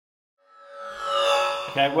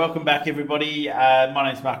Okay, welcome back, everybody.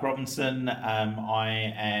 My name's Mark Robinson.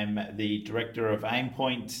 I am the director of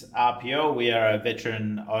Aimpoint RPL. We are a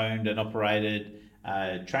veteran-owned and operated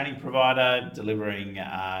training provider delivering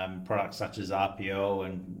products such as RPL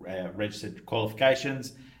and registered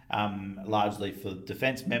qualifications, largely for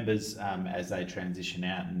defence members as they transition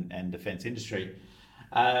out and defence industry.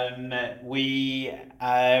 We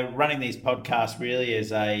are running these podcasts really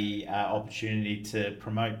as a opportunity to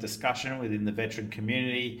promote discussion within the veteran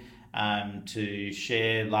community, to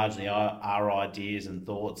share largely our ideas and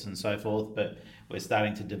thoughts and so forth. But we're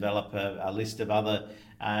starting to develop a list of other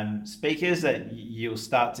speakers that you'll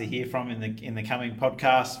start to hear from in the coming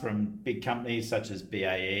podcasts from big companies such as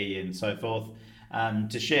BAE and so forth,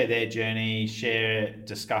 to share their journey, share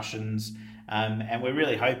discussions. And we're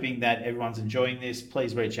really hoping that everyone's enjoying this.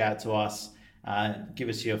 Please reach out to us, give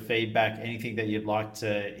us your feedback, anything that you'd like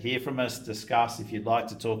to hear from us, discuss. If you'd like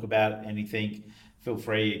to talk about anything, feel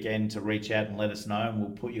free again to reach out and let us know and we'll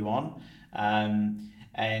put you on.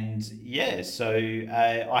 So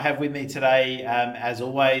I have with me today, as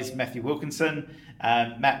always, Matthew Wilkinson.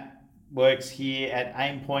 Matt works here at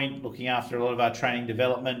Aimpoint, looking after a lot of our training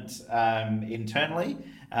development internally.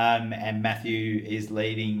 And Matthew is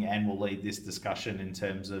leading and will lead this discussion in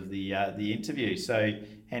terms of the interview. So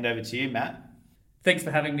hand over to you, Matt. Thanks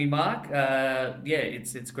for having me, Mark.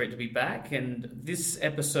 It's great to be back. And this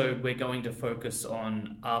episode, we're going to focus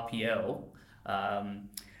on RPL,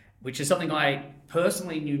 which is something I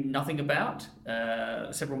personally knew nothing about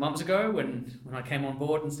several months ago when I came on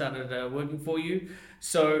board and started working for you.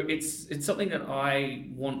 So it's something that I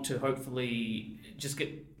want to hopefully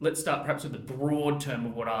let's start perhaps with the broad term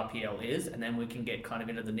of what RPL is, and then we can get kind of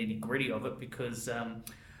into the nitty gritty of it, because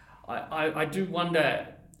I do wonder,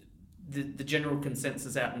 the general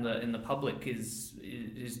consensus out in the public is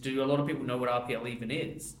do a lot of people know what RPL even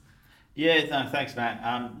is? Yeah, no, thanks,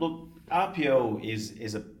 Matt. Look, RPL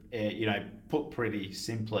is put pretty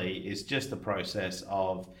simply, is just a process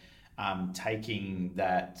of taking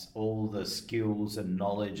all the skills and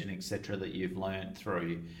knowledge and etc. that you've learned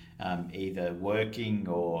through either working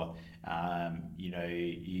or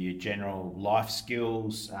your general life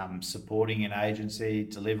skills, supporting an agency,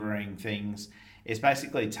 delivering things. It's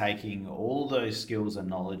basically taking all those skills and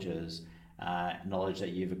knowledge that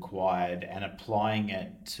you've acquired and applying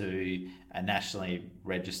it to a nationally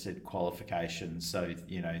registered qualification. So,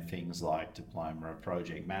 things like diploma of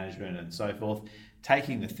project management and so forth,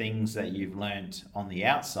 taking the things that you've learnt on the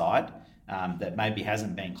outside, that maybe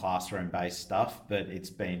hasn't been classroom-based stuff, but it's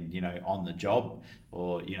been, on the job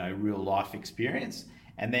or, real life experience,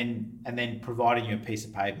 and then providing you a piece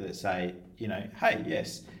of paper that say, hey,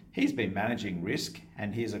 yes, he's been managing risk,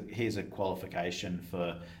 and here's a qualification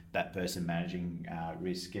for that person managing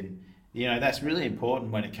risk. And that's really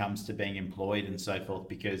important when it comes to being employed and so forth,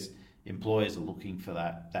 because employers are looking for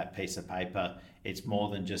that piece of paper. It's more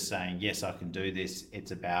than just saying, yes, I can do this.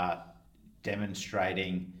 It's about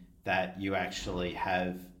demonstrating that you actually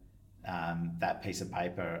have that piece of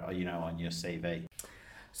paper, on your CV.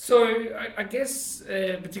 So I guess,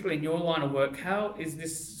 particularly in your line of work, how is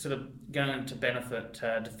this sort of going to benefit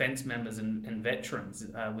defence members and veterans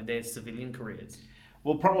with their civilian careers?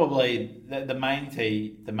 Well, probably the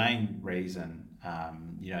main reason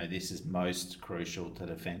this is most crucial to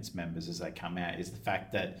defence members as they come out is the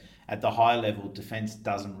fact that at the high level, defence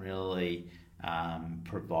doesn't really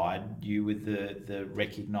provide you with the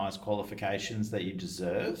recognised qualifications that you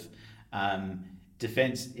deserve.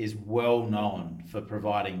 Defence is well known for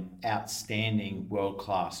providing outstanding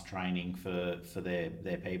world-class training for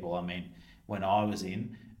their people. I mean, when I was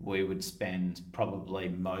in, we would spend probably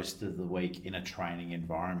most of the week in a training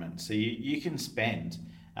environment. So you can spend,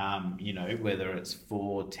 whether it's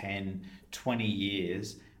 4, 10, 20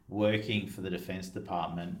 years working for the Defence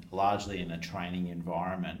Department, largely in a training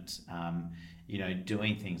environment,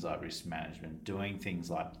 doing things like risk management, doing things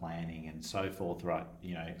like planning and so forth, right,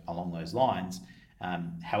 along those lines.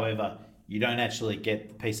 However, you don't actually get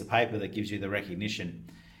the piece of paper that gives you the recognition.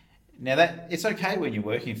 Now, that it's okay when you're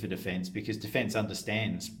working for Defence, because Defence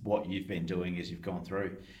understands what you've been doing as you've gone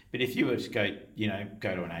through. But if you were to go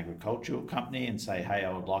to an agricultural company and say, hey,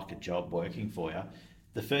 I would like a job working for you,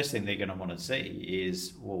 the first thing they're going to want to see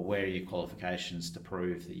is, well, where are your qualifications to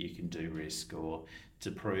prove that you can do risk, or to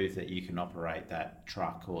prove that you can operate that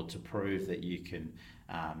truck, or to prove that you can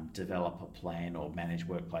develop a plan or manage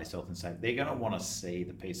workplace health and safety. They're going to want to see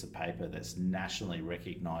the piece of paper that's nationally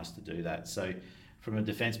recognised to do that. So from a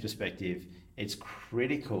defence perspective, it's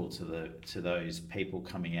critical to those people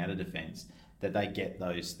coming out of defence that they get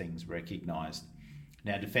those things recognised.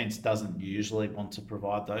 Now, Defence doesn't usually want to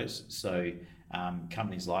provide those, so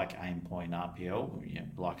companies like Aimpoint, RPL,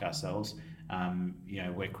 like ourselves,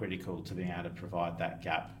 we're critical to being able to provide that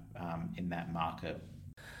gap in that market.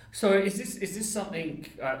 So is this something,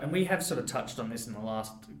 and we have sort of touched on this in the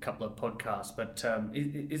last couple of podcasts, but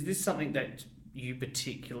is this something that you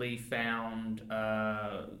particularly found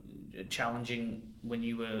challenging when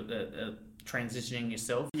you were transitioning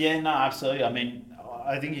yourself? Yeah, no, absolutely. I mean,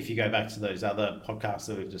 I think if you go back to those other podcasts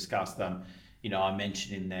that we've discussed, I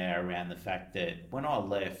mentioned in there around the fact that when I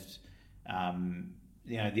left,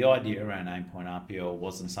 the idea around Aimpoint RPL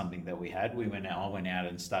wasn't something that we had. I went out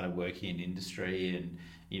and started working in industry and,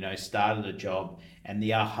 started a job, and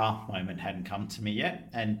the aha moment hadn't come to me yet.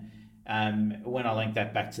 And when I link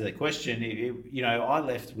that back to the question, I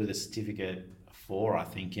left with a certificate 4, I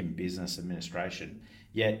think, in business administration.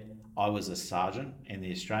 Yet I was a sergeant in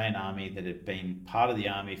the Australian Army that had been part of the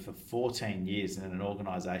Army for 14 years in an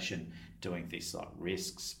organisation doing things like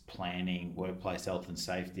risks, planning, workplace health and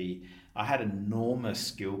safety. I had enormous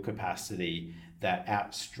skill capacity that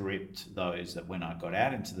outstripped those that when I got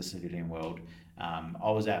out into the civilian world, I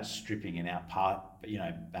was outstripping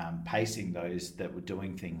and pacing those that were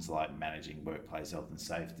doing things like managing workplace health and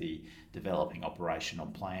safety, developing operational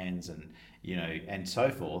plans, and so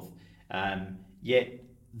forth. Yet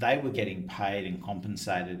they were getting paid and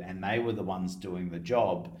compensated, and they were the ones doing the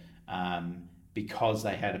job because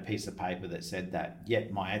they had a piece of paper that said that.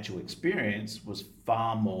 Yet my actual experience was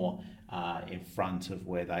far more in front of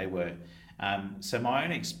where they were. So my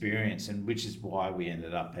own experience, and which is why we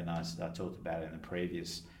ended up, and I talked about it in the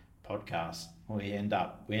previous podcast, we end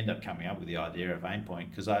up coming up with the idea of Aimpoint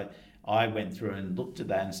because I went through and looked at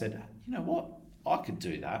that and said, you know what, I could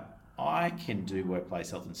do that. I can do workplace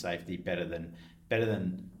health and safety better than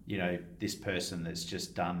this person that's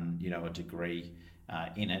just done a degree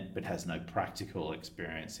in it but has no practical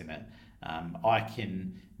experience in it. I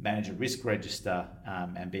can manage a risk register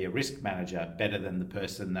and be a risk manager better than the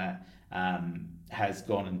person that has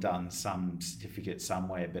gone and done some certificate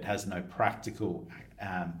somewhere but has no practical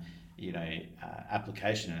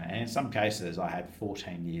application. And in some cases I had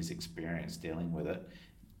 14 years experience dealing with it.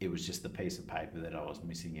 It was just the piece of paper that I was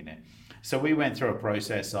missing in it. So we went through a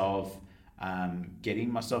process of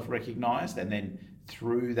getting myself recognised, and then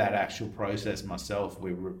through that actual process myself,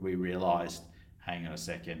 we realised, hang on a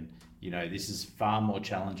second, this is far more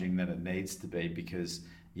challenging than it needs to be because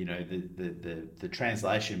the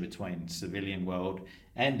translation between civilian world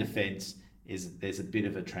and defence there's a bit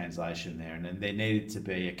of a translation there, and there needed to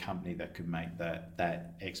be a company that could make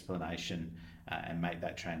that explanation and make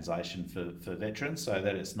that translation for veterans, so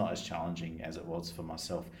that it's not as challenging as it was for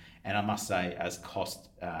myself. And I must say, as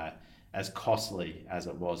costly as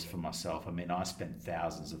it was for myself. I mean, I spent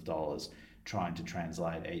thousands of dollars trying to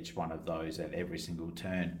translate each one of those at every single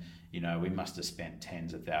turn. We must have spent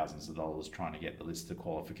tens of thousands of dollars trying to get the list of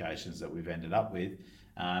qualifications that we've ended up with.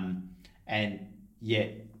 And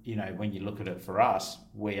yet, when you look at it for us,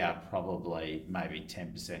 we are probably maybe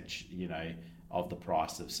 10%, of the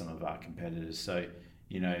price of some of our competitors. So,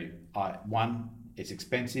 one, it's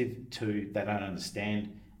expensive. 2, they don't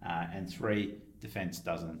understand. And 3, defence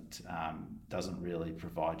doesn't really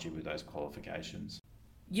provide you with those qualifications.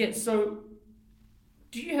 Yeah, so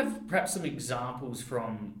do you have perhaps some examples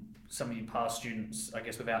from some of your past students, I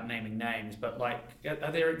guess without naming names, but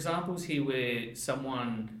are there examples here where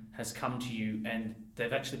someone has come to you and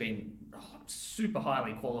they've actually been super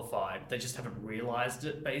highly qualified, they just haven't realised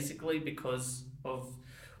it basically because of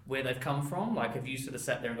where they've come from? Have you sort of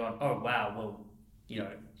sat there and gone, oh wow, well,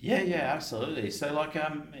 Yeah, absolutely. So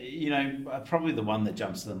probably the one that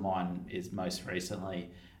jumps to the mind is most recently,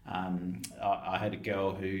 I had a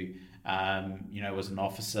girl who, was an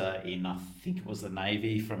officer in, I think it was the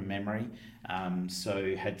Navy from memory.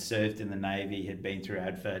 So had served in the Navy, had been through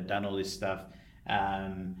ADFA, done all this stuff,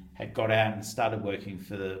 had got out and started working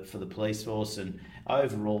for the police force. And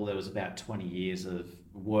overall, there was about 20 years of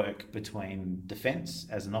work between defence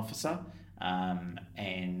as an officer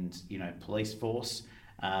and police force.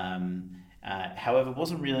 However,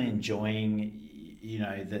 wasn't really enjoying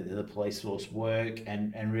the police force work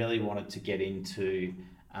and really wanted to get into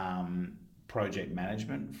project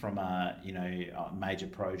management from major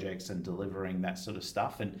projects and delivering that sort of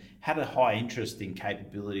stuff, and had a high interest in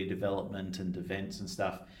capability development and defence and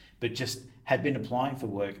stuff, but just had been applying for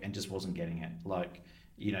work and just wasn't getting it.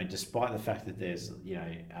 Despite the fact that there's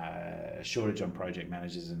a shortage on project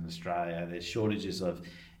managers in Australia, there's shortages of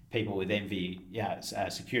people with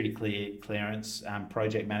security clearance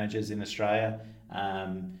project managers in Australia.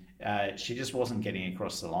 She just wasn't getting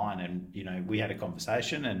across the line, and we had a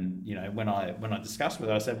conversation, and when I discussed with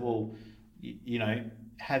her, I said, well,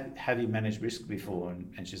 have you managed risk before?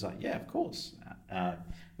 And she's like, yeah, of course.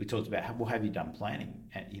 we talked about, well, have you done planning?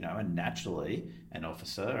 And, and naturally, an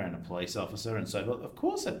officer and a police officer and so forth, of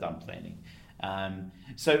course, have done planning.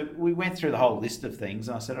 So we went through the whole list of things,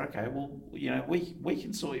 and I said, okay, well, we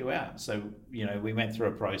can sort you out. So, we went through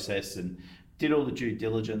a process and did all the due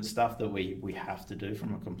diligence stuff that we have to do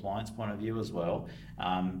from a compliance point of view as well.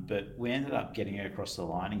 But we ended up getting her across the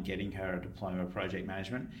line and getting her a diploma of project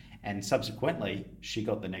management. And subsequently, she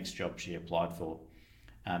got the next job she applied for.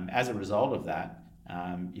 As a result of that,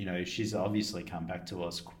 she's obviously come back to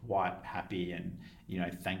us quite happy and,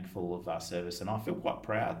 thankful of our service. And I feel quite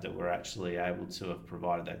proud that we're actually able to have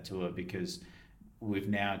provided that to her, because we've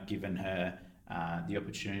now given her the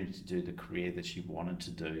opportunity to do the career that she wanted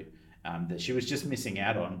to do, that she was just missing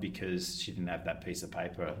out on because she didn't have that piece of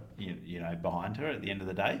paper, behind her at the end of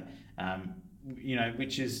the day.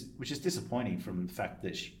 Which is disappointing from the fact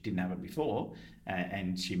that she didn't have it before,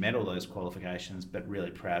 and she met all those qualifications, but really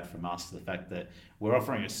proud from us the fact that we're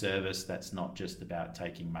offering a service that's not just about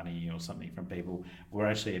taking money or something from people. We're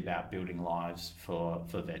actually about building lives for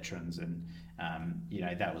veterans, and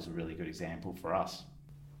that was a really good example for us.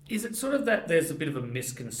 Is it sort of that there's a bit of a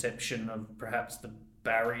misconception of perhaps the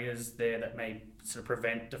barriers there that may sort of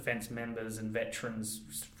prevent defence members and veterans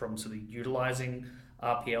from sort of utilising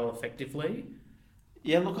RPL effectively?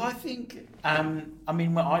 Yeah, look, I think,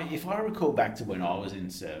 if I recall back to when I was in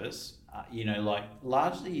service,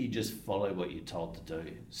 largely you just follow what you're told to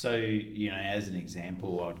do. So, as an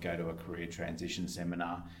example, I'd go to a career transition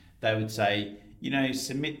seminar. They would say,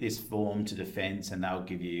 submit this form to Defence and they'll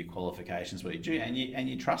give you your what you do, and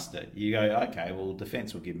you trust it. You go, okay, well,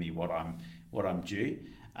 Defence will give me what I'm due.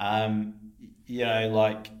 That's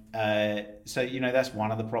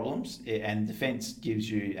one of the problems. And Defence gives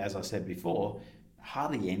you, as I said before,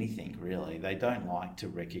 hardly anything really. They don't like to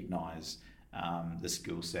recognise the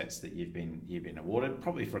skill sets that you've been awarded,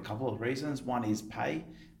 probably for a couple of reasons. One is pay.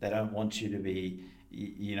 They don't want you to be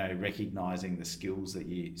recognising the skills that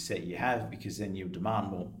you have, because then you'll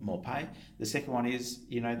demand more pay. The second one is,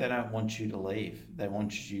 they don't want you to leave. They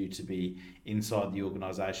want you to be inside the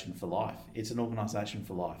organisation for life. It's an organisation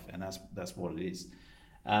for life, and that's what it is.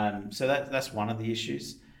 So that's one of the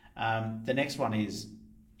issues. The next one is,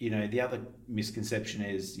 the other misconception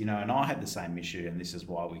is, and I had the same issue, and this is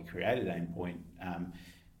why we created Aimpoint.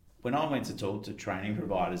 When I went to talk to training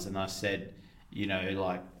providers and I said,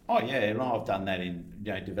 oh yeah, I've done that in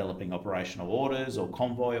developing operational orders or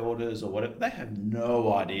convoy orders or whatever, they have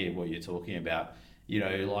no idea what you're talking about.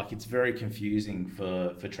 It's very confusing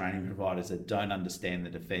for training providers that don't understand the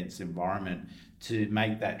defence environment to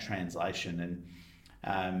make that translation.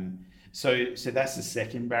 And so that's the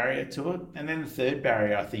second barrier to it. And then the third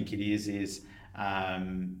barrier, I think it is it's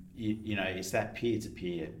that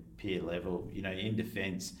peer level. In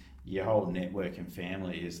defence, your whole network and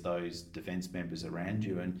family is those defence members around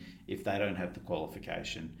you, and if they don't have the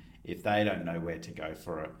qualification, if they don't know where to go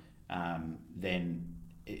for it, then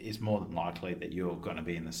it's more than likely that you're going to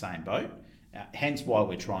be in the same boat. Hence why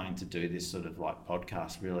we're trying to do this sort of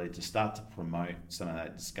podcast, really, to start to promote some of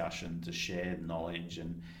that discussion, to share knowledge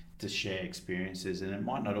and to share experiences. And it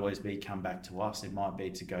might not always be come back to us, it might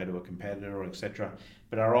be to go to a competitor or etc.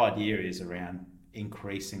 But our idea is around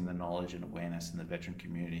increasing the knowledge and awareness in the veteran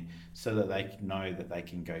community so that they know that they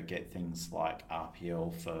can go get things like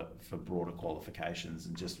RPL for broader qualifications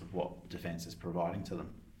and just what Defence is providing to them.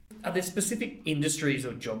 Are there specific industries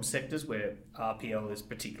or job sectors where RPL is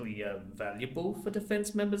particularly valuable for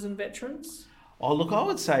defence members and veterans? Oh, look, I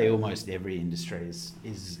would say almost every industry is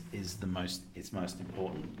the most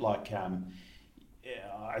important. I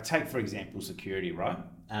take, for example, security, right?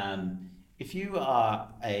 If you are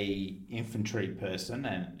a infantry person,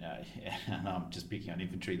 and I'm just picking on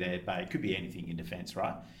infantry there, but it could be anything in defence,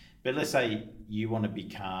 right? But let's say you want to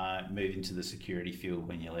move into the security field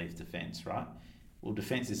when you leave Defence, right? Well,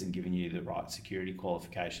 Defence isn't giving you the right security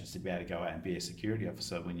qualifications to be able to go out and be a security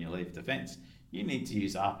officer when you leave Defence. You need to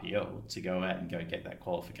use RPL to go out and go get that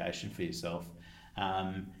qualification for yourself.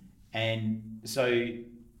 And so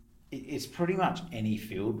it's pretty much any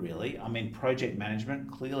field, really. I mean, project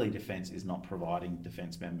management, clearly Defence is not providing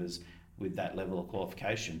Defence members with that level of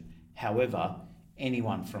qualification. However,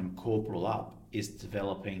 anyone from corporal up is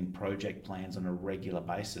developing project plans on a regular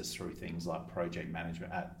basis through things like project management,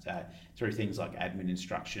 through things like admin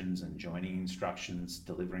instructions and joining instructions,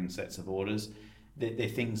 delivering sets of orders. They're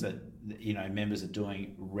things that members are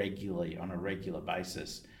doing regularly on a regular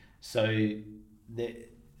basis. So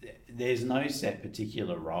there's no set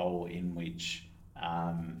particular role in which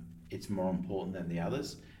it's more important than the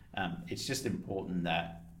others. It's just important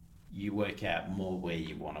that you work out more where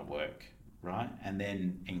you want to work, right? And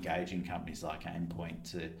then engaging companies like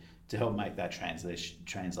Aimpoint to help make that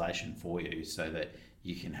translation for you so that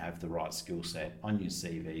you can have the right skill set on your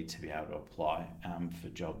CV to be able to apply for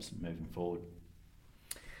jobs moving forward.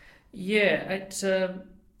 Yeah,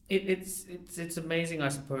 it's amazing, I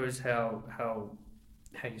suppose, how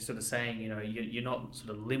you're sort of saying, you're not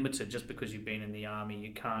sort of limited just because you've been in the army.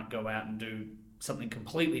 You can't go out and do something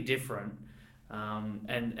completely different,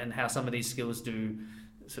 and how some of these skills do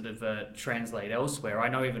sort of translate elsewhere. I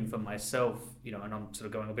know even for myself, and I'm sort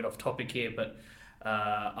of going a bit off topic here, but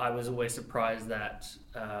I was always surprised that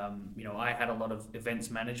I had a lot of events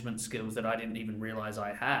management skills that I didn't even realize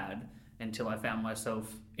I had until I found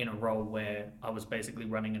myself in a role where I was basically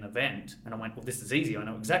running an event, and I went, well, this is easy. I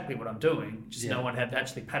know exactly what I'm doing. Just no one had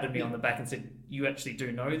actually patted me on the back and said, you actually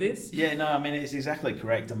do know this? Yeah, no, I mean, it's exactly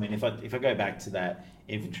correct. I mean, if I go back to that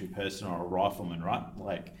infantry person or a rifleman, right?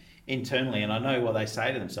 Like internally, and I know what they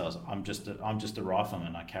say to themselves, I'm just a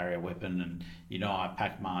rifleman. I carry a weapon, and I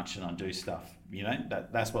pack march and I do stuff.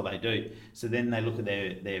 That's what they do. So then they look at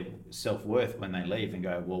their self-worth when they leave and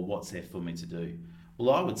go, well, what's there for me to do?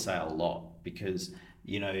 Well, I would say a lot, because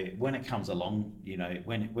when it comes along,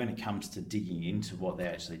 when it comes to digging into what they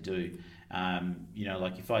actually do,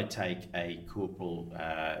 like if I take a corporal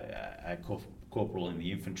in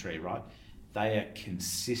the infantry, right, they are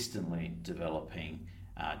consistently developing,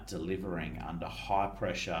 delivering under high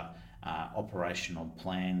pressure, operational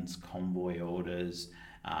plans, convoy orders.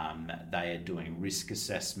 They are doing risk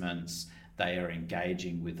assessments. They are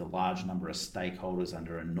engaging with a large number of stakeholders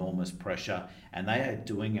under enormous pressure, and they are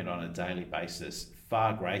doing it on a daily basis,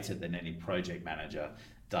 far greater than any project manager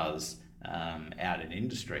does out in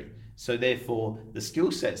industry. So therefore, the skill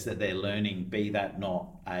sets that they're learning, be that not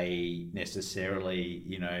a necessarily,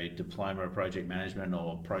 diploma of project management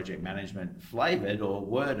or project management flavoured or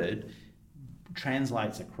worded,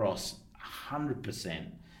 translates across 100%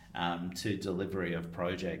 to delivery of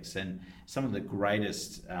projects. And some of the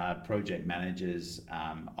greatest project managers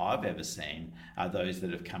I've ever seen are those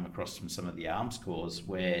that have come across from some of the arms corps,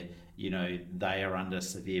 where they are under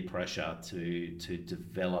severe pressure to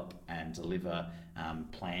develop and deliver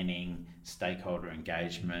planning, stakeholder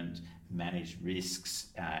engagement, manage risks,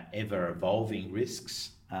 ever evolving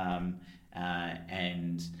risks, and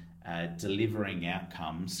delivering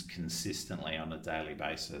outcomes consistently on a daily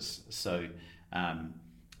basis. So I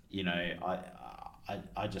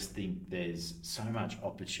just think there's so much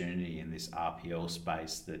opportunity in this RPL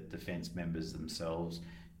space that defence members themselves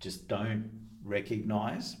just don't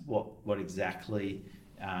recognise what exactly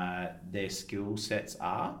their skill sets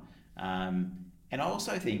are. And I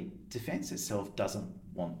also think defence itself doesn't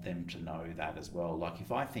want them to know that as well. Like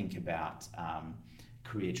if I think about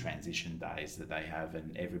career transition days that they have,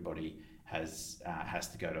 and everybody has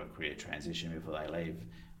to go to a career transition before they leave,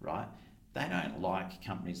 right? They don't like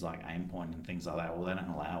companies like Aimpoint and things like that, or they don't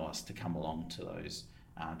allow us to come along to those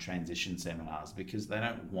transition seminars, because they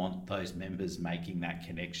don't want those members making that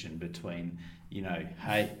connection between,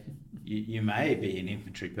 hey, you may be an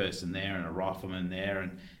infantry person there and a rifleman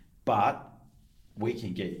there, but we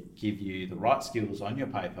can give you the right skills on your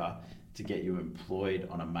paper to get you employed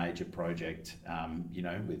on a major project,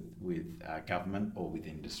 with government or with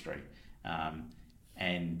industry.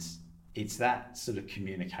 And it's that sort of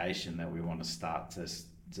communication that we want to start to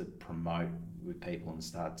promote with people, and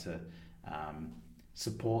start to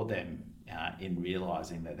support them in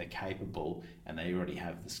realising that they're capable and they already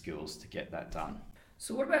have the skills to get that done.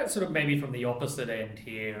 So what about sort of maybe from the opposite end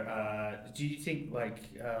here? Do you think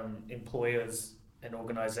employers and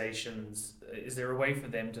organisations, is there a way for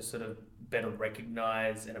them to sort of better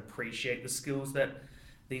recognise and appreciate the skills that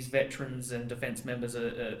these veterans and defence members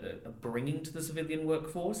are bringing to the civilian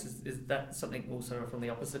workforce? Is that something also from the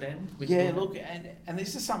opposite end? Yeah, look, and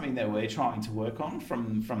this is something that we're trying to work on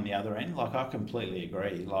from the other end. Like, I completely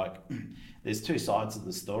agree. Like, there's two sides of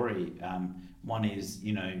the story. One is,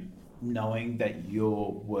 knowing that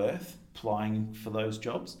you're worth applying for those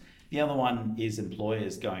jobs. The other one is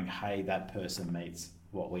employers going, hey, that person meets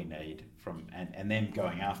what we need and them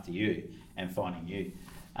going after you and finding you.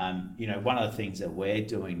 One of the things that we're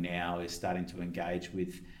doing now is starting to engage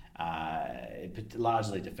with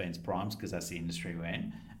largely defence primes, because that's the industry we're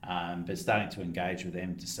in, but starting to engage with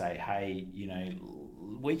them to say, hey,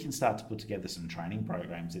 we can start to put together some training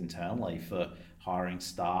programs internally for hiring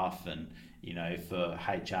staff and, for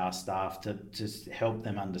HR staff to help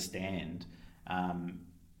them understand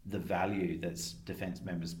the value that defence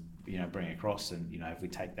members, bring across. And, if we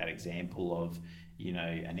take that example of,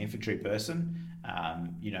 an infantry person,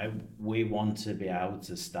 we want to be able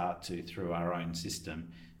to start to, through our own system,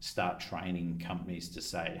 start training companies to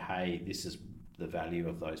say, hey, this is the value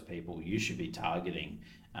of those people. You should be targeting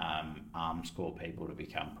arms corps people to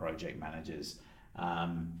become project managers,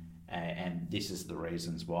 and this is the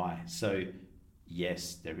reasons why. So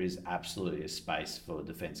yes, there is absolutely a space for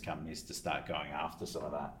defence companies to start going after some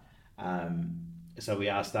of that. So we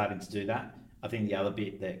are starting to do that. I think the other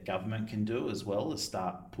bit that government can do as well is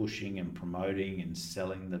start pushing and promoting and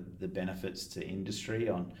selling the benefits to industry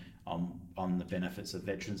on the benefits of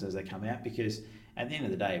veterans as they come out, because at the end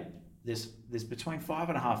of the day, there's between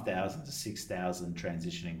 5,500 to 6,000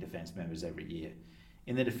 transitioning defence members every year.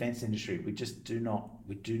 In the defence industry, we do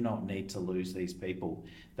not need to lose these people.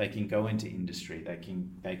 They can go into industry.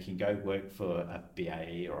 They can go work for a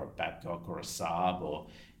BAE or a Babcock or a Saab or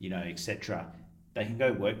etc. They can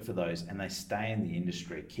go work for those, and they stay in the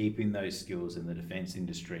industry, keeping those skills in the defence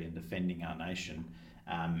industry and defending our nation.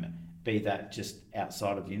 Be that just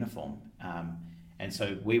outside of uniform. And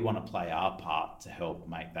so we want to play our part to help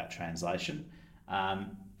make that translation. I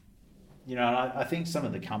think some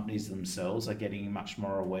of the companies themselves are getting much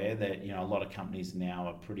more aware that, a lot of companies now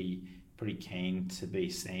are pretty keen to be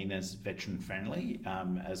seen as veteran friendly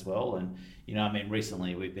as well. And,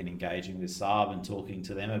 recently we've been engaging with Saab and talking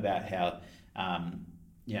to them about how,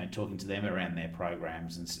 talking to them around their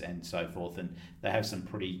programs and so forth. And they have some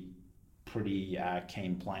pretty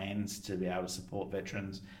keen plans to be able to support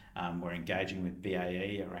veterans. We're engaging with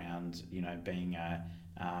BAE around, being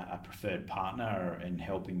a preferred partner and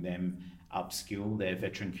helping them upskill their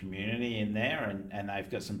veteran community in there, and they've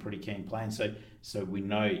got some pretty keen plans. So we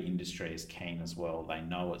know industry is keen as well. They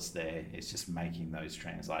know it's there. It's just making those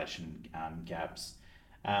translation gaps.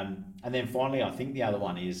 And then finally, I think the other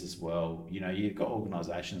one is as well, you've got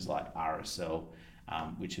organisations like RSL,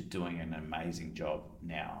 which are doing an amazing job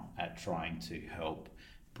now at trying to help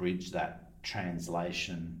bridge that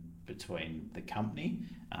translation between the company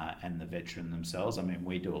and the veteran themselves.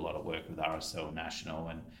 We do a lot of work with RSL National,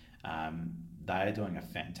 and they are doing a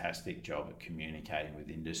fantastic job at communicating with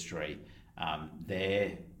industry.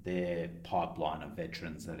 Their pipeline of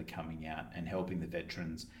veterans that are coming out and helping the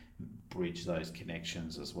veterans bridge those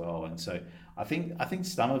connections as well. And so I think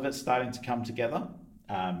some of it's starting to come together.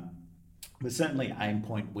 But certainly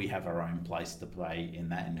Aimpoint, we have our own place to play in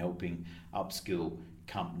that and helping upskill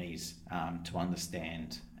companies to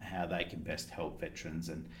understand how they can best help veterans.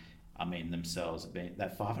 And themselves have been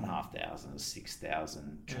that 5,500 to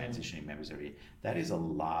 6,000 transitioning members every year. That is a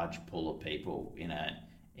large pool of people in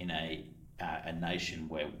a nation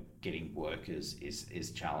where getting workers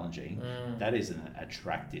is challenging. That is an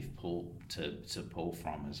attractive pool to pull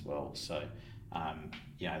from as well. So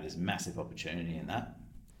there's massive opportunity in that.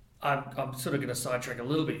 I'm sort of going to sidetrack a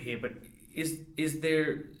little bit here, but is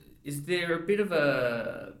there a bit of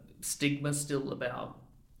a stigma still about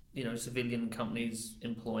civilian companies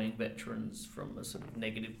employing veterans from a sort of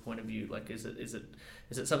negative point of view? Like, is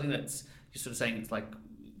it something that's, you're sort of saying it's like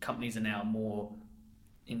companies are now more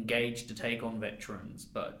engaged to take on veterans,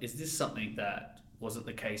 but is this something that wasn't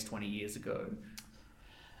the case 20 years ago?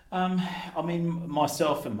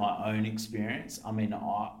 Myself and my own experience,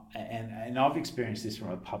 I've experienced this from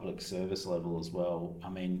a public service level as well.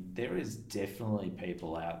 There is definitely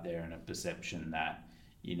people out there in a perception that,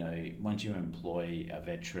 once you employ a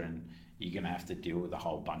veteran, you're going to have to deal with a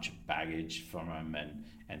whole bunch of baggage from them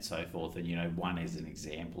and so forth. And, one is an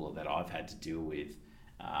example that I've had to deal with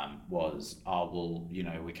was,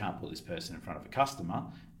 we can't put this person in front of a customer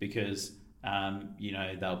because,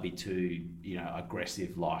 they'll be too,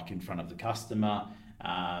 aggressive in front of the customer.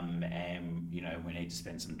 And, we need to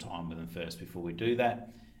spend some time with them first before we do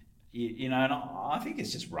that. And I think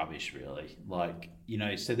it's just rubbish, really.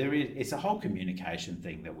 So it's a whole communication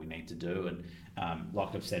thing that we need to do. And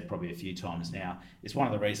like I've said probably a few times now, it's one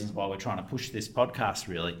of the reasons why we're trying to push this podcast,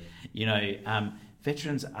 really.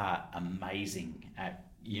 Veterans are amazing at,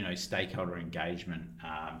 stakeholder engagement,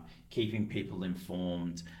 keeping people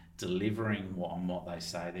informed, delivering on what they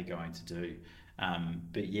say they're going to do.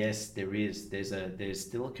 But yes, there's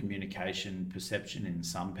still a communication perception in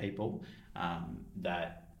some people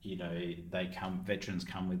that veterans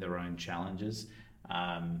come with their own challenges,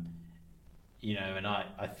 and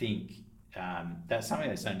I think that's something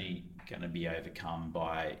that's only going to be overcome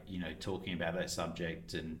by talking about that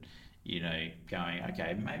subject and going,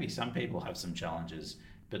 okay, maybe some people have some challenges,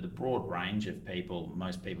 but the broad range of people,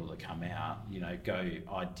 most people that come out, go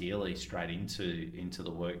ideally straight into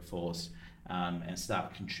the workforce and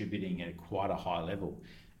start contributing at quite a high level.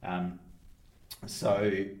 I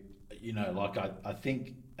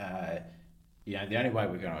think the only way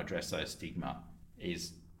we're going to address those stigma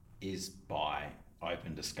is by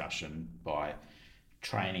open discussion, by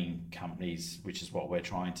training companies, which is what we're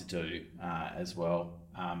trying to do as well.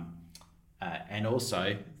 and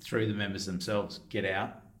also through the members themselves, get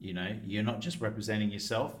out. You're not just representing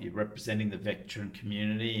yourself, you're representing the veteran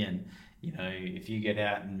community. And, if you get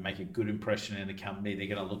out and make a good impression in a company, they're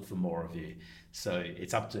going to look for more of you. So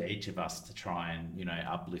it's up to each of us to try and,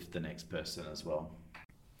 uplift the next person as well.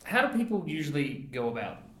 How do people usually go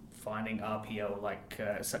about finding RPL, like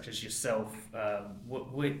such as yourself?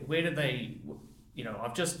 Where do they,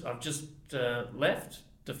 I've just left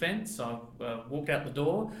defence, I've walked out the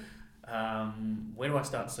door. Where do I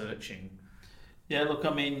start searching? Yeah, look,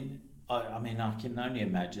 I can only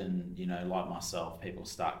imagine, like myself, people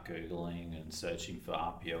start Googling and searching for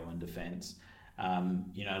RPO and defence.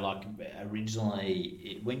 Like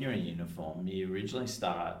originally, when you're in uniform, you originally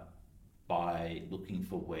start by looking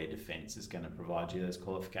for where defence is going to provide you those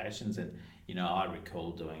qualifications. And, I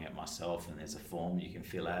recall doing it myself, and there's a form you can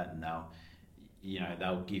fill out, and they'll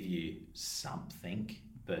give you something,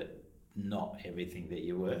 but not everything that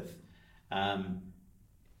you're worth.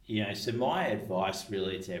 So my advice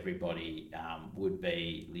really to everybody would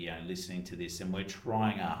be, listening to this, and we're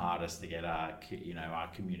trying our hardest to get our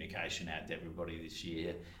communication out to everybody this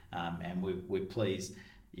year, and we're pleased.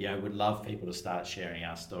 We'd love people to start sharing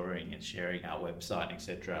our story and sharing our website,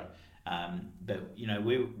 etc. But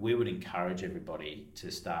we would encourage everybody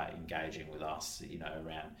to start engaging with us.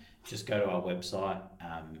 Around, just go to our website,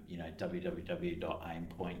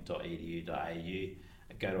 www.aimpoint.edu.au.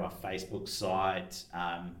 Go to our Facebook site,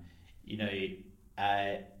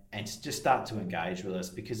 and just start to engage with us,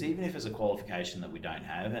 because even if it's a qualification that we don't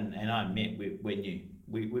have, and I admit we're new,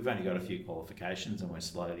 we've only got a few qualifications and we're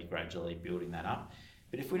slowly, gradually building that up.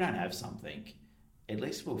 But if we don't have something, at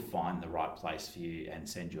least we'll find the right place for you and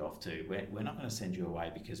send you off to. We're not going to send you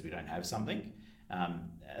away because we don't have something.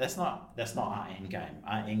 That's not our end game.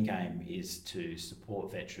 Our end game is to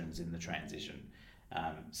support veterans in the transition.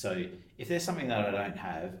 So if there's something that I don't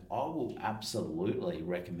have, I will absolutely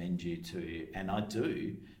recommend you to, and I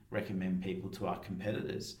do recommend people to our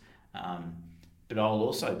competitors. But I'll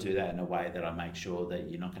also do that in a way that I make sure that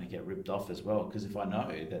you're not going to get ripped off as well. Because if I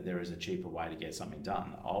know that there is a cheaper way to get something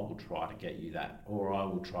done, I will try to get you that, or I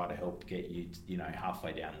will try to help get you,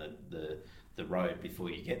 halfway down the road before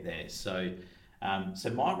you get there. So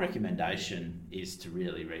my recommendation is to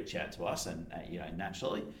really reach out to us, and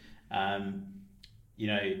naturally.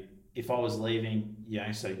 If I was leaving,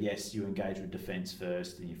 so yes, you engage with defence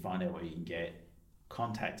first and you find out what you can get,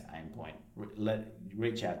 contact Aimpoint,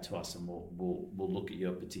 reach out to us, and we'll look at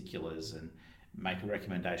your particulars and make a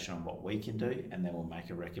recommendation on what we can do, and then we'll make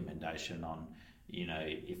a recommendation on,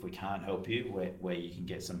 if we can't help you, where you can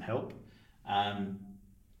get some help.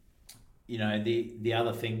 The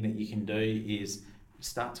other thing that you can do is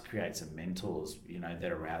start to create some mentors,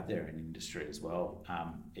 that are out there in industry as well.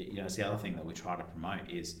 It's the other thing that we try to promote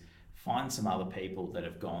is find some other people that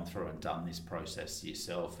have gone through and done this process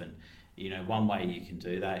yourself. And, one way you can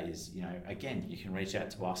do that is, again, you can reach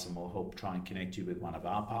out to us and we'll help try and connect you with one of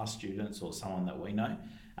our past students or someone that we know.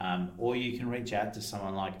 Or you can reach out to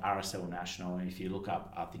someone like RSL National. And if you look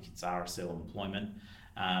up, I think it's RSL Employment,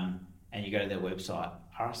 and you go to their website,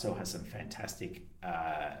 RSL has some fantastic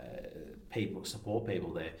support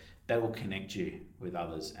people there. They will connect you with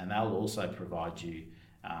others, and they'll also provide you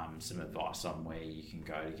some advice on where you can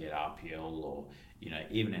go to get RPL, or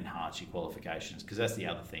even enhance your qualifications, because that's the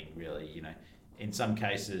other thing really. In some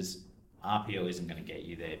cases RPL isn't going to get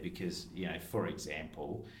you there because, for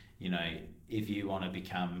example, if you want to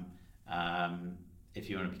become a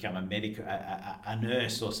medical a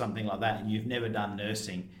nurse or something like that, and you've never done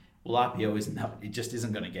nursing, well, RPL just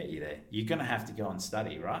isn't going to get you there. You're going to have to go and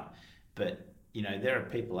study, right? But there are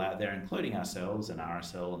people out there, including ourselves and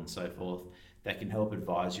RSL and so forth, that can help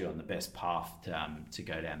advise you on the best path to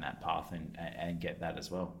go down that path and get that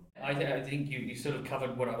as well. I think you sort of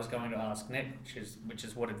covered what I was going to ask next, which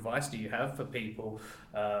is what advice do you have for people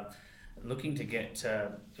looking to get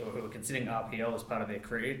or who are considering RPL as part of their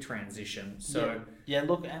career transition? So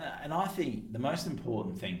look, and I think the most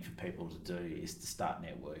important thing for people to do is to start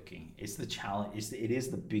networking. It's the challenge. It is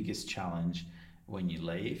the biggest challenge when you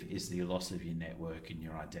leave, is the loss of your network and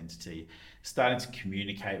your identity. Starting to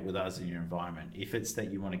communicate with us in your environment. If it's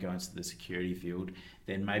that you want to go into the security field,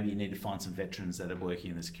 then maybe you need to find some veterans that are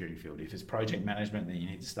working in the security field. If it's project management, then you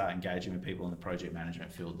need to start engaging with people in the project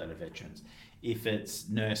management field that are veterans. If it's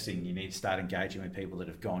nursing, you need to start engaging with people that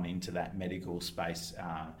have gone into that medical space,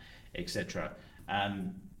 etc.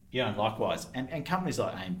 And likewise, and companies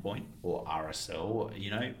like Aimpoint or RSL,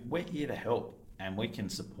 we're here to help, and we can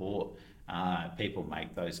support people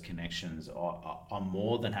make those connections. I'm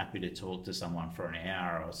more than happy to talk to someone for an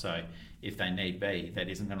hour or so if they need be. That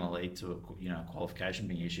isn't going to lead to a qualification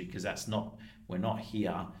being issued, because we're not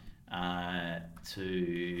here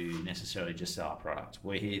to necessarily just sell our product.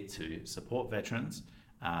 We're here to support veterans,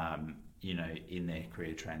 in their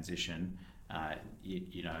career transition,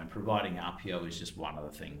 and providing RPL is just one of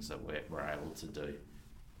the things that we're able to do.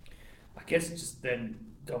 I guess just then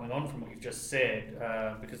going on from what you've just said,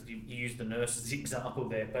 because you used the nurse as the example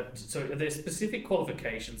there, but so are there specific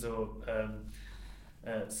qualifications or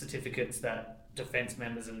certificates that defence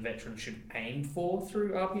members and veterans should aim for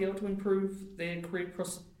through RPL to improve their career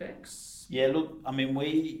prospects? Yeah, look, I mean,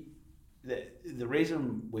 the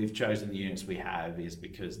reason we've chosen the units we have is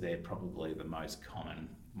because they're probably the most common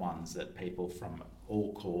ones that people from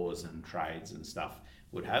all corps and trades and stuff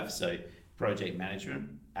would have. So project management,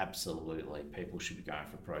 absolutely, people should be going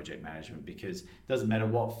for project management, because it doesn't matter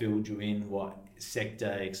what field you're in, what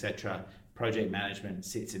sector, etc. Project management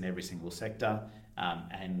sits in every single sector.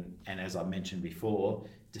 And as I mentioned before,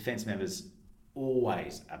 defence members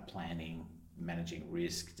always are planning, managing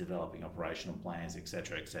risk, developing operational plans,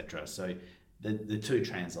 etc., etc. So the two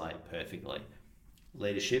translate perfectly.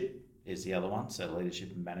 Leadership is the other one, so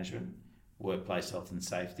leadership and management, workplace health and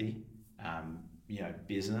safety,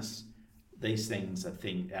 business. These things are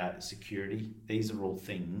security. These are all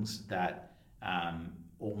things that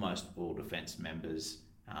almost all defence members,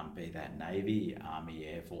 be that Navy, Army,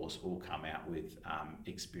 Air Force, all come out with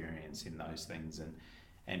experience in those things.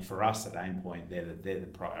 And for us at Aimpoint, they're the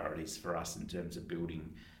priorities for us in terms of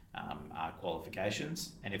building our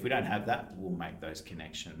qualifications. And if we don't have that, we'll make those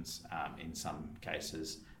connections in some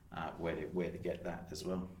cases where to get that as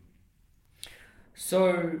well.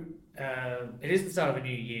 So it is the start of a new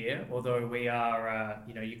year, although we are,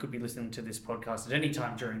 you could be listening to this podcast at any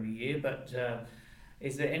time during the year, but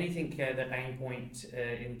is there anything that Aimpoint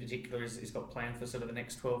in particular has got planned for sort of the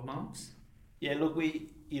next 12 months? Yeah, look, we're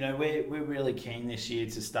really keen this year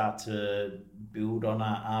to start to build on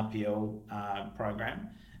our RPL program.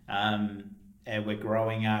 And we're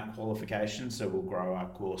growing our qualifications, so we'll grow our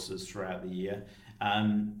courses throughout the year.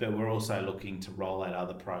 But we're also looking to roll out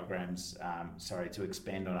other programs, to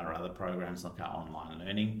expand on our other programs like our online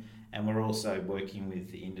learning. And we're also working with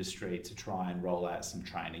the industry to try and roll out some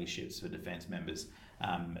traineeships for defence members,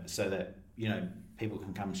 so that, people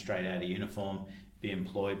can come straight out of uniform, be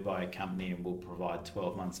employed by a company, and we'll provide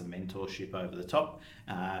 12 months of mentorship over the top,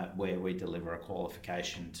 where we deliver a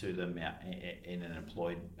qualification to them in an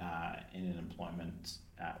employment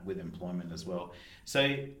with employment as well.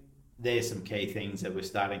 So there's some key things that we're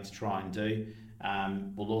starting to try and do.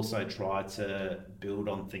 We'll also try to build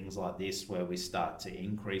on things like this, where we start to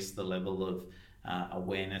increase the level of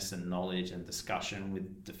awareness and knowledge and discussion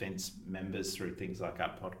with defence members through things like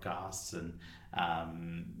our podcasts and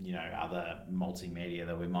other multimedia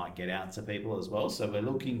that we might get out to people as well. So we're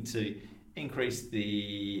looking to increase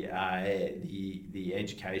the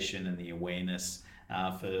education and the awareness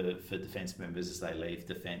for defence members as they leave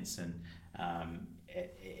defence, and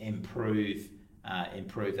improve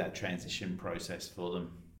that transition process for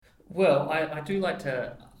them. Well, I do like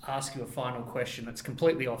to ask you a final question that's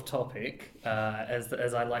completely off topic,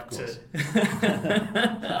 as I like to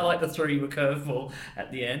I like to throw you a curveball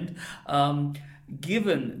at the end.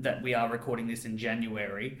 Given that we are recording this in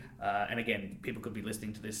January, and again, people could be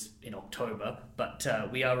listening to this in October, but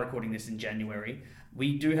we are recording this in January.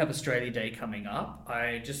 We do have Australia Day coming up.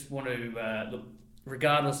 I just want to look,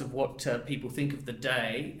 regardless of what people think of the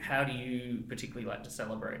day, how do you particularly like to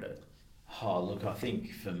celebrate it? Oh, look, I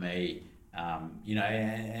think for me, and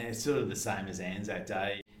it's sort of the same as Anzac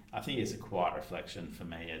Day. I think it's a quiet reflection for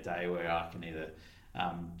me, a day where I can either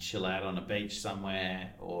chill out on a beach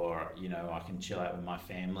somewhere, or, I can chill out with my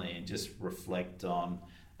family and just reflect on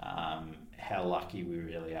how lucky we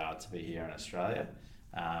really are to be here in Australia.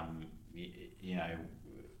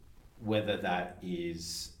 Whether that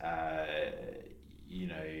is,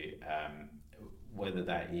 whether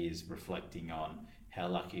that is reflecting on how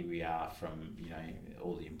lucky we are from,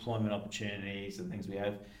 all the employment opportunities and things we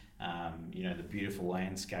have, the beautiful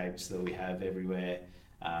landscapes that we have everywhere,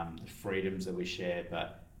 the freedoms that we share.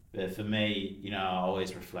 But for me, I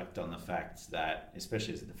always reflect on the fact that,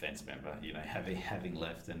 especially as a defence member, having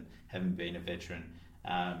left and having been a veteran,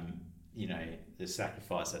 the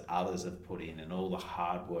sacrifice that others have put in and all the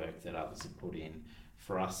hard work that others have put in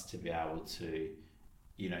for us to be able to,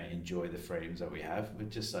 enjoy the freedoms that we have. We're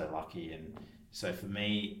just so lucky. And so for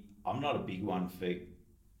me, I'm not a big one for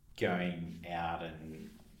going out and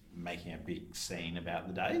making a big scene about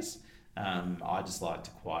the days. I just like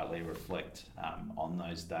to quietly reflect on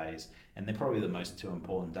those days, and they're probably the most two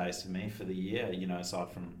important days for me for the year.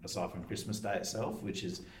 Aside from Christmas Day itself, which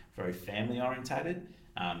is very family orientated.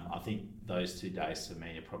 I think those 2 days for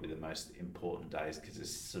me are probably the most important days, because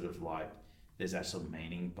it's sort of like there's actual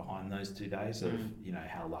meaning behind those 2 days of,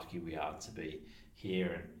 how lucky we are to be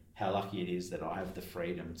here and how lucky it is that I have the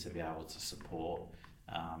freedom to be able to support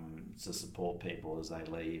people as they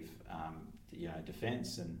leave,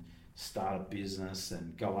 defence and start a business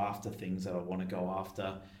and go after things that I want to go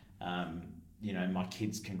after. My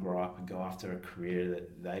kids can grow up and go after a career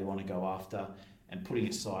that they want to go after, and putting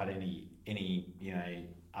aside any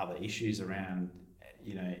other issues around,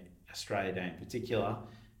 Australia Day in particular,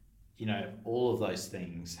 all of those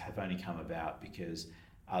things have only come about because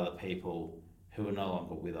other people who are no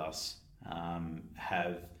longer with us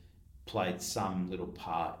have played some little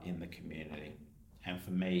part in the community. And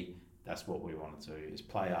for me, that's what we want to do, is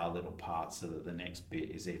play our little part so that the next bit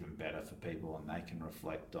is even better for people and they can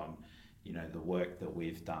reflect on, the work that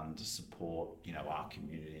we've done to support, our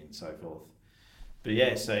community and so forth. But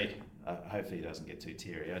yeah, so hopefully it doesn't get too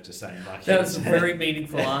teary. I'm just saying, that was a very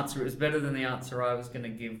meaningful answer. It was better than the answer I was going to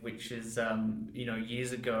give, which is,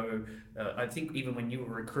 years ago, I think even when you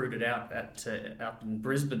were recruited out in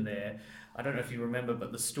Brisbane there, I don't know if you remember,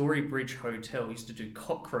 but the Story Bridge Hotel used to do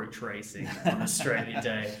cockroach racing on Australia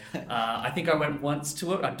Day. I think I went once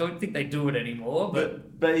to it. I don't think they do it anymore.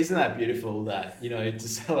 But isn't that beautiful that, to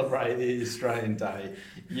celebrate the Australian Day,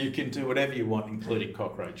 you can do whatever you want, including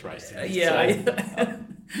cockroach racing. I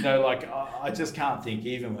just can't think,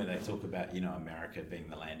 even when they talk about, America being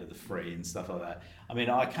the land of the free and stuff like that. I mean,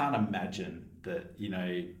 I can't imagine that,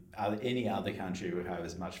 any other country would have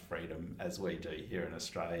as much freedom as we do here in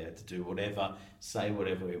Australia to do whatever, say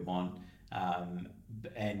whatever we want. And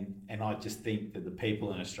I just think that the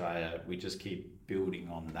people in Australia, we just keep building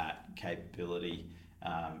on that capability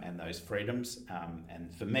and those freedoms.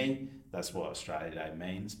 And for me, that's what Australia Day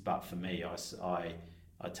means. But for me, I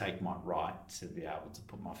take my right to be able to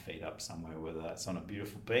put my feet up somewhere, whether that's on a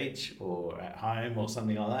beautiful beach or at home or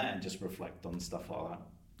something like that, and just reflect on stuff like that.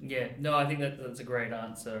 Yeah, no, I think that's a great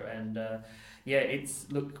answer. And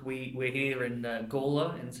we're here in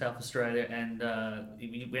Gawler in South Australia, and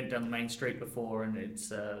we went down the main street before, and it's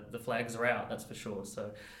the flags are out, that's for sure. So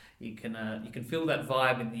you can feel that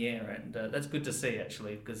vibe in the air, and that's good to see,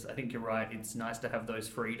 actually, because I think you're right. It's nice to have those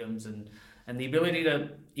freedoms and the ability to,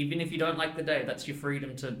 even if you don't like the day, that's your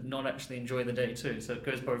freedom to not actually enjoy the day too. So it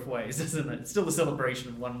goes both ways, doesn't it? It's still a celebration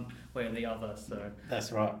of one way or the other. So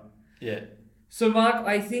that's right. Yeah. So Mark,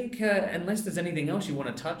 I think unless there's anything else you want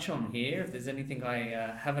to touch on here, if there's anything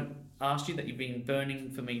I haven't asked you that you've been burning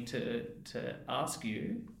for me to ask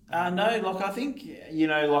you. No, I think,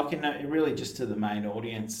 really just to the main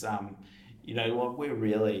audience, we're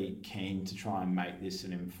really keen to try and make this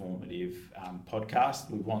an informative podcast.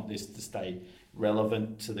 We want this to stay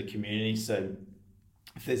relevant to the community. So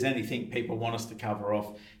if there's anything people want us to cover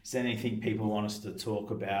off, if there's anything people want us to talk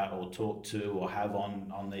about or talk to or have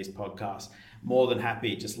on these podcasts, more than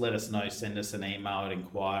happy, just let us know. Send us an email at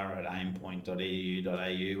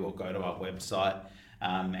inquire@aimpoint.edu.au or go to our website,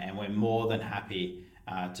 and we're more than happy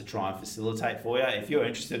to try and facilitate for you. If you're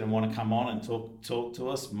interested and want to come on and talk to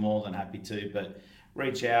us, more than happy to. But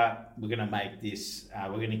reach out. We're going to make this.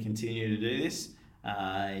 We're going to continue to do this.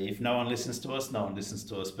 If no one listens to us, no one listens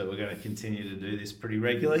to us. But we're going to continue to do this pretty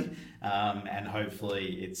regularly, and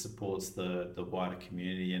hopefully it supports the wider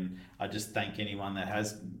community. And I just thank anyone that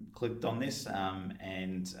has clicked on this. Hopefully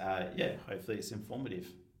it's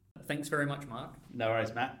informative. Thanks very much, Mark. No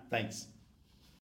worries, Matt. Thanks.